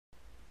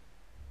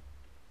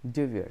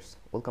Dear viewers,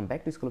 welcome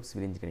back to School of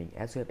Civil Engineering.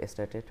 As we have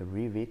started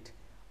Revit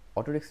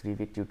Autodesk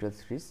Revit tutorial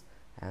series,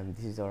 and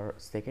this is our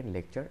second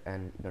lecture.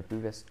 And in our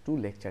previous two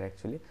lecture,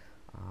 actually,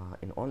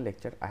 in one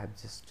lecture I have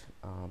just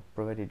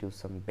provided you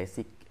some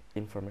basic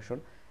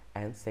information,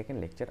 and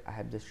second lecture I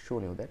have just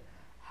shown you that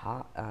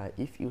how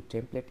if your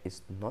template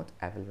is not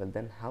available,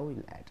 then how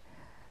we'll add.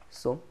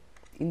 So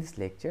in this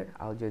lecture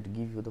I'll just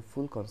give you the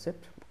full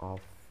concept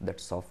of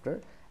that software.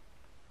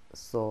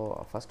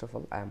 So first of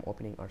all, I am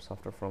opening our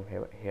software from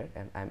here,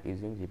 and I am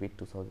using Revit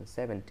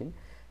 2017,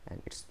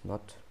 and it's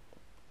not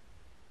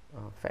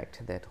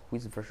fact that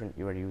which version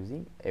you are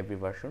using. Every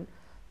version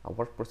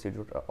work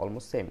procedure are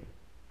almost same.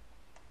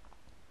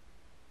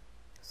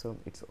 So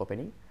it's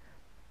opening,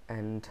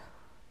 and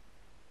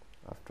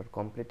after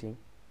completing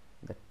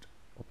that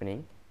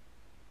opening,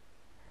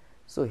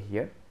 so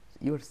here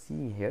you are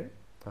seeing here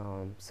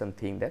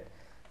something that,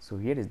 so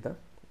here is the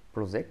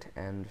project,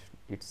 and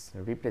it's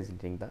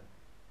representing the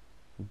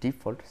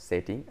default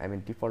setting,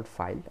 default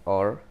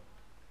file,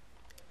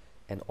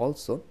 and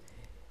also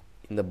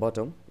in the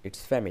bottom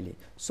it's family.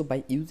 So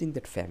by using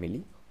that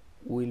family,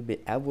 we will be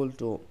able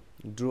to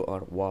draw our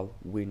wall,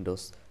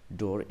 windows,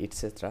 door,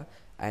 etc.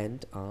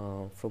 And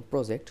from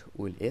project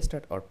we will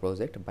start our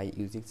project by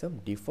using some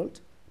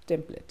default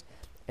template.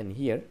 And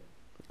here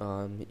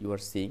you are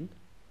seeing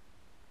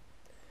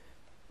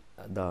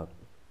the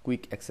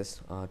quick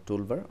access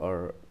toolbar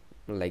or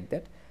like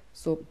that.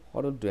 So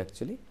what I'll do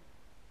actually,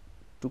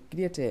 to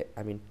create a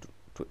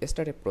to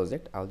start a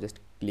project, I'll just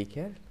click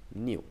here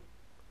new.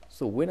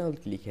 So when I'll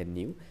click here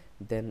new,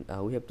 then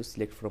we have to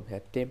select from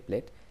here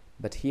template,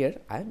 but here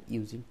I'm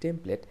using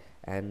template,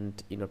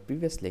 and in a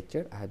previous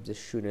lecture I have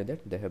just shown you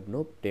that they have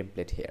no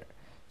template here.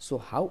 So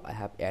how I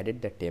have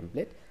added the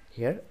template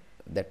here,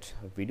 that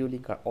video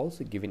link are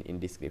also given in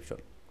description.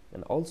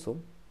 And also,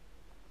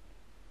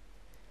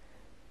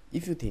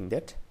 if you think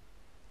that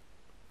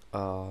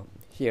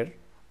here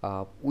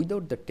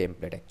without the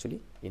template,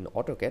 actually in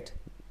AutoCAD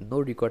no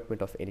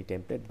requirement of any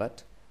template,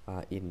 but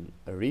in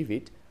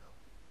Revit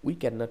we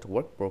cannot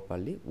work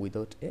properly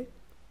without a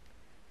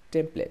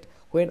template.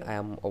 When I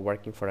am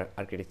working for an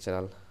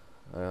architectural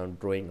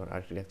drawing or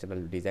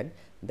architectural design,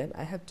 then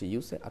I have to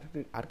use an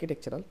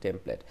architectural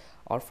template.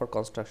 Or for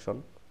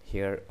construction,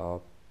 here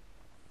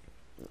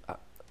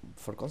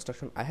for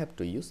construction I have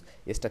to use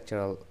a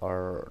structural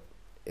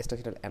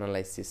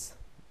analysis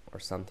or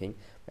something,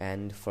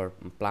 and for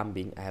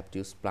plumbing I have to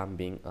use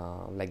plumbing,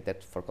 like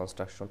that for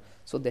construction.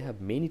 So they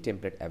have many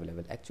template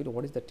available. Actually,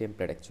 what is the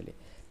template? Actually,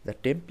 the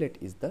template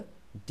is the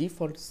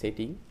default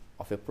setting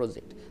of a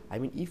project.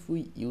 If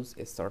we use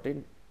a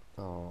certain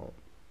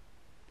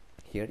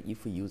here,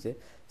 if we use a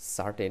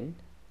certain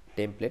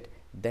template,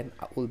 then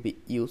we'll be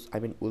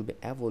we'll be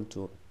able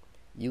to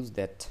use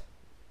that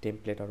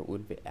template, or we'll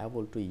be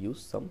able to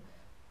use some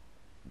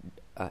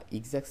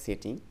exact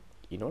setting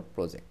in our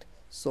project.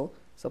 So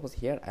suppose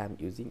here I am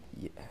using,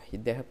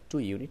 they have two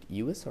unit,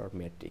 US or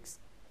matrix.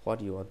 What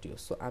do you want to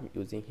use? So I'm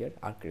using here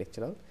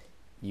architectural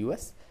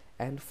US,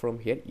 and from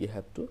here you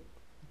have to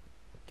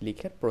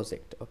click here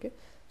project. Okay,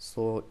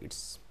 so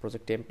it's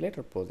project template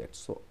or project,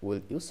 so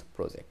we'll use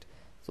project.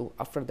 So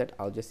after that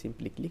I'll just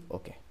simply click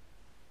OK.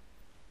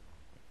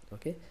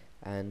 Okay,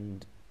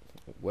 and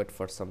wait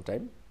for some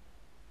time.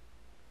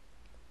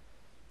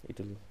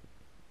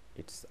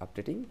 It's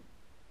updating,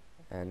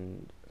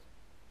 and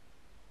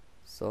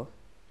so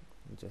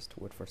just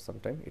wait for some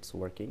time. It's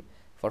working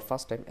for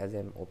first time, as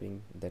I'm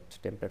opening that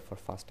template for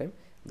first time,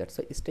 that's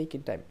why it's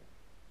taking time.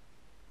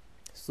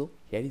 So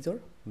here is our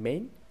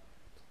main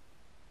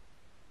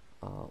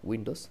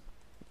windows.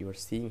 You are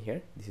seeing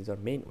here, this is our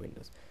main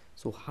windows.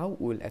 So how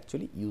we will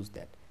actually use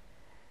that?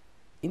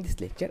 In this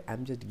lecture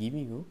I'm just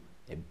giving you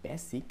a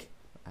basic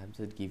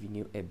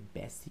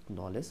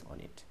knowledge on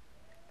it.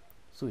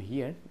 So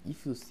here,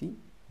 if you see,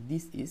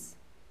 this is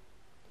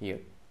here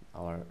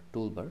our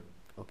toolbar.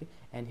 Okay,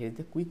 and here is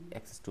the quick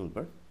access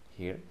toolbar.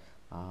 Here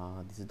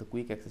this is the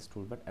quick access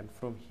toolbar, and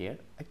from here,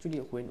 actually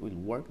when it will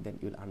work, then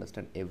you will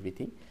understand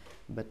everything.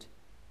 But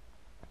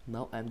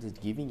now I'm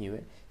just giving you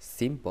a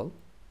simple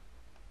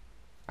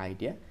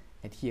idea.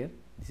 And here,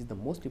 this is the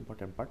most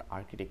important part,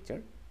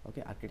 architecture.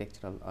 Okay,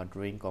 architectural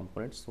drawing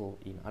components. So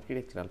in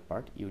architectural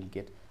part you will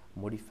get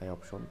modify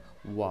option,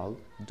 wall,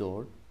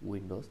 door,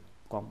 windows,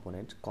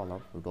 component,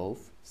 column,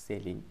 roof,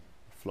 ceiling,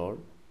 floor,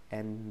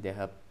 and they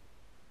have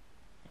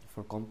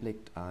for complex,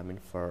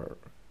 for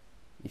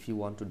if you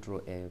want to draw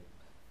a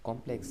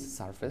complex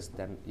surface,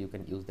 then you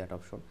can use that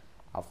option.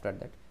 After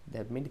that, they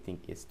have many things: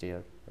 a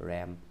stair,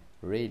 ramp,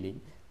 railing.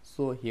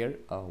 So here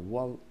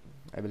wall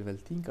available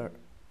thinker,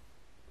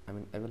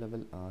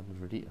 available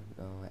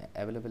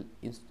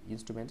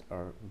instruments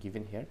are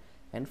given here.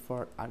 And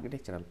for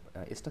architectural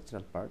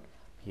structural part,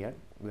 here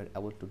we are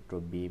able to draw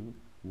beam,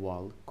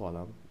 wall,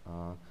 column,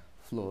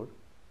 floor,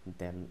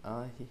 then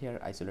here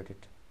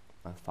isolated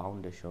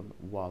foundation,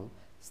 wall,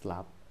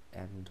 slab.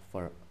 And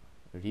for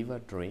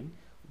river drawing,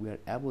 we are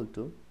able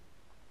to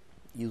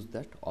use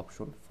that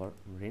option for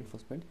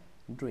reinforcement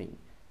drawing.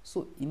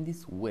 So in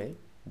this way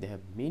they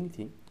have many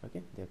things.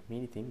 Okay, they have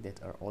many things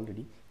that are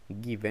already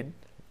given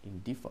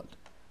in default.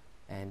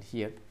 And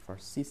here for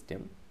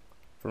system,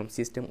 from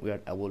system we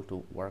are able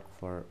to work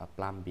for a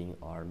plumbing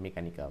or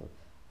mechanical,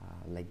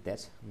 like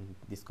that.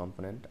 This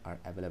component are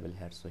available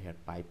here. So here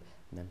pipe,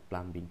 then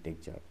plumbing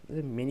texture,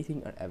 many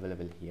things are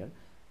available here.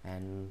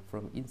 And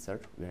from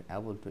insert we are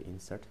able to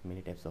insert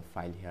many types of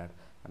file here,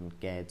 and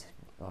CAD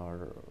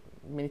or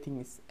many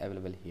things is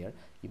available here,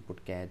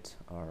 input CAD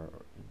or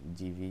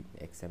GV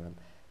XML.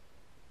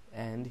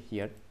 And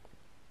here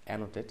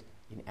annotate,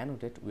 in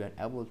annotate we are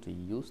able to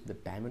use the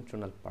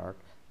dimensional part.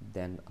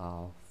 Then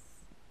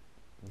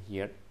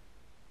here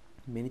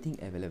many things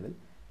available.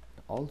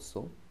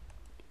 Also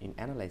in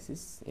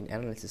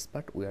analysis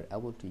part we are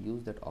able to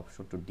use that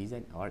option to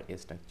design our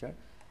structure.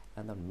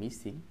 And the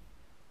missing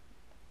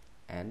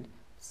and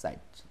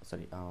site,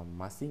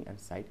 massing and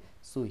site.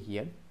 So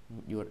here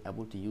you are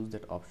able to use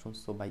that option.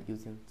 So by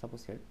using,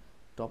 suppose here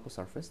topo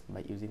surface,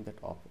 by using that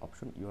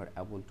option you are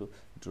able to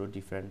draw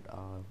different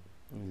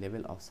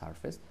level of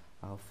surface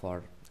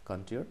for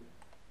contour.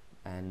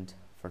 And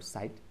for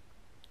site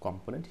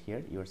component,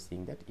 here you are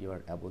seeing that you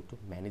are able to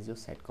manage your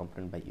site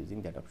component by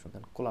using that option.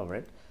 Then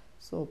collaborate.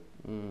 So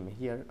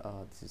here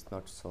this is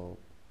not so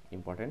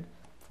important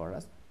for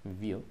us.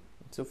 View,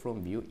 so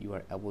from view you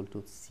are able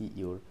to see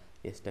your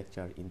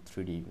structure in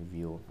 3D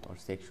view or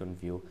section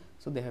view.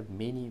 So they have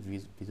many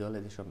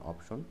visualization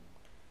option.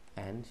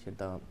 And here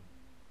the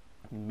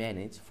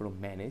manage, from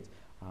manage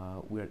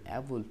we are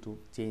able to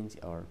change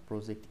our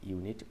project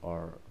unit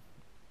or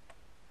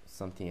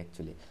something,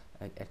 actually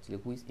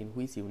which in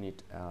which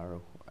unit or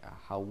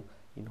how,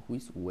 in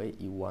which way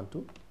you want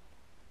to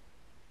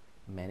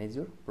manage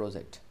your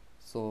project.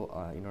 So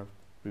in our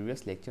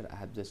previous lecture I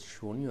have just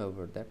shown you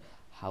over that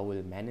how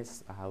will manage,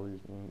 how will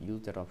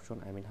use that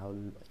option, I mean how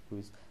will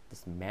use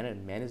this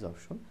manage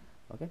option.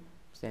 Okay,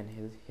 so and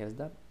here's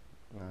the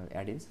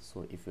add-ins.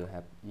 So if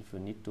you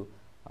need to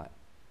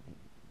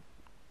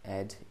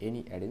add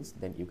any add-ins,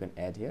 then you can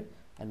add here.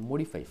 And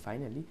modify,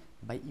 finally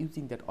by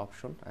using that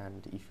option.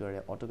 And if you are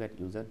an AutoCAD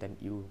user, then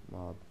you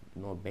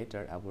know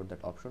better about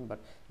that option, but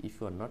if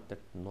you are not,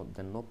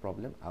 then no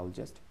problem, I will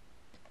just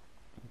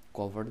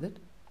cover that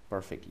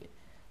perfectly.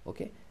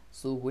 Okay,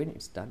 so when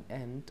it's done,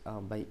 and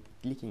by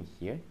clicking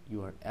here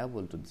you are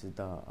able to, this is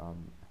the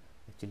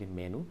actually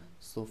menu.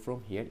 So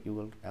from here you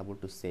will able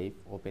to save,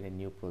 open a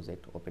new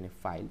project, open a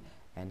file,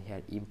 and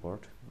here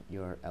import,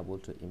 you are able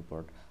to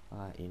import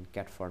in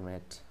CAD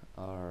format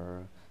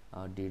or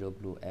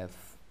DWF,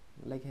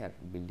 like here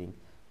building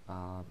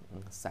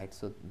site.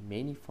 So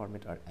many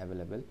format are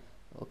available.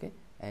 Okay,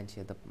 and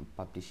here the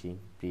publishing,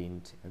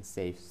 print, and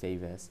save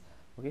as.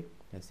 Okay,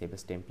 save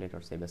as template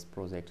or save as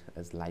project,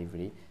 as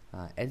library,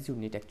 as you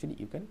need. Actually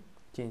you can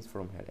change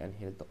from here, and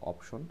here's the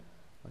option.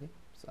 Okay,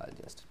 so I'll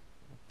just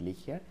click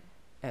here,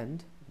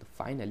 and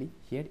finally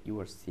here you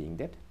are seeing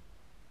that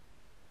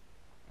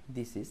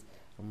this is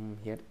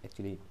here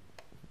actually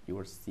you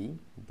are seeing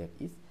that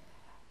is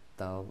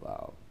the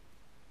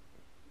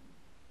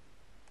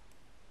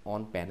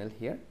on panel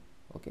here.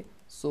 Okay,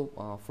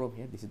 so from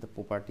here this is the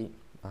property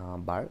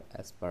bar,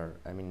 as per,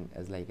 I mean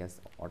as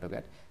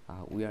AutoCAD,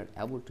 we are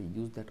able to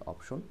use that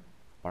option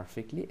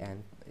perfectly.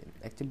 And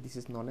actually this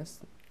is known as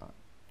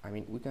I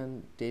mean we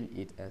can tell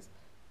it as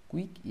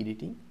quick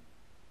editing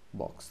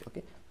box.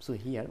 Okay, so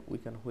here we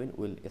can, when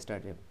we'll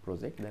start a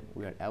project, then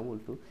we are able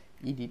to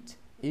edit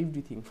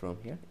everything from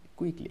here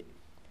quickly.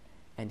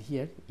 And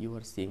here you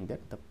are seeing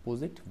that the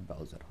project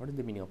browser. What is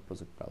the meaning of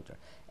project browser?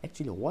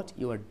 Actually what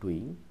you are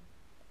doing,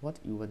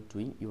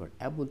 you are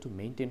able to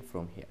maintain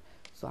from here.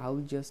 So I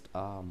will just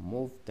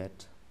move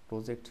that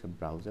project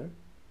browser.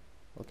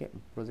 Okay,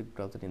 project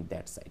browser in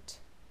that site,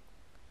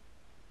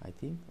 I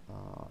think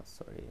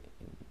sorry,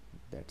 in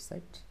that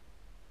site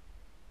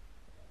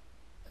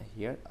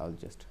here I'll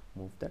just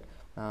move that.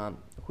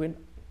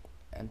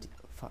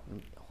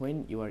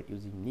 When you are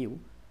using new,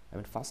 I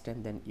mean first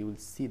time, then you will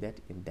see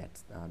that in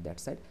that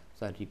site.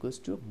 So I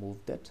request to move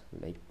that,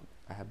 like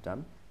I have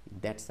done in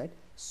that site,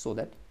 so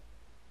that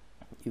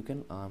you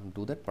can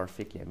do that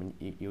perfectly. I mean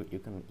you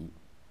can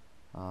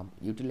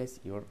utilize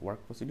your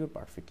work procedure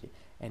perfectly.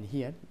 And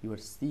here you are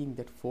seeing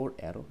that 4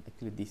 arrow,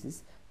 actually this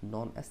is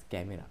known as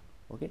camera.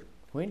 Okay,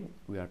 when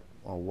we are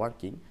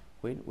working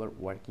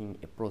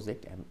a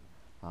project, and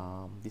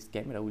this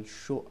camera will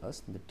show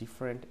us the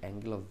different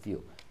angle of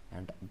view.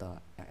 And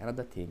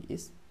another thing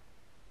is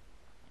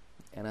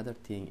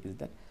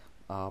that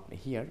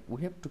here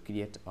we have to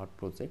create our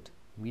project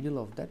middle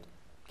of that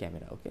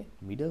camera. Okay,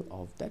 middle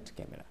of that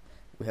camera,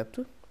 we have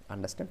to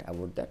understand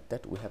about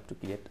that we have to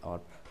create our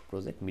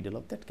project middle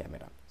of that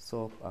camera.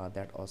 So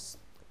that was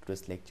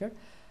today's lecture.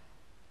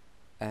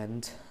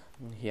 And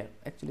here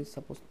actually,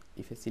 suppose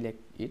if I select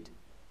it,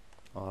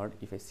 or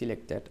if I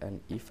select that, and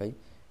if I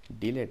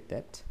delete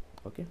that,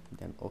 okay,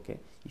 then okay,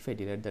 if I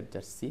delete that,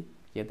 just see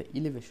here the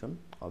elevation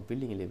or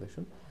building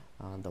elevation,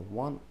 the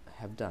one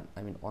have done,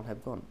 I mean one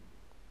have gone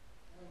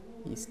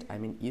east, I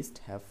mean east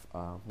have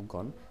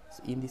gone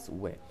in this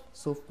way.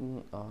 So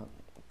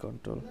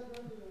control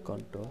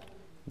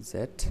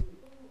Z,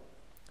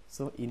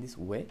 So in this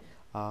way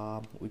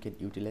we can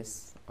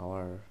utilize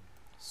our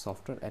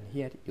software, and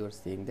here you are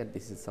seeing that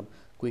this is some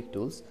quick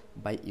tools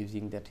by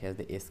using that. Here's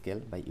the scale,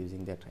 by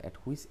using that at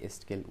which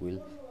scale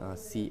we'll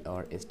see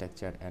our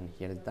structure, and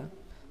here is the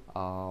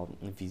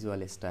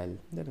visual style.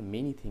 There are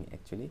many things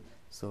actually.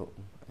 So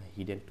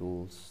hidden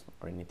tools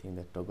or anything,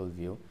 the toggle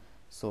view,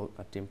 so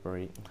a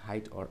temporary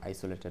height or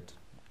isolated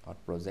or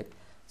project.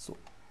 So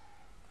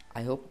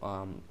I hope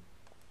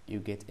you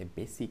get a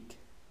basic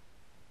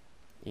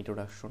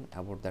introduction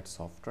about that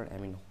software, I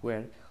mean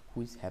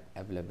which have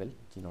available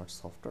in our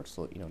software.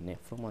 So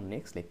from our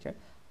next lecture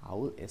I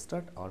will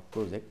start our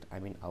project, I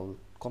mean I will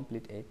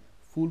complete a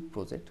full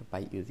project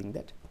by using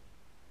that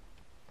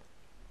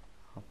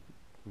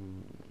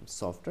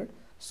software.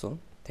 So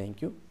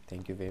thank you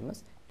very much.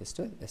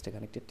 Stay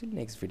connected till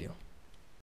next video.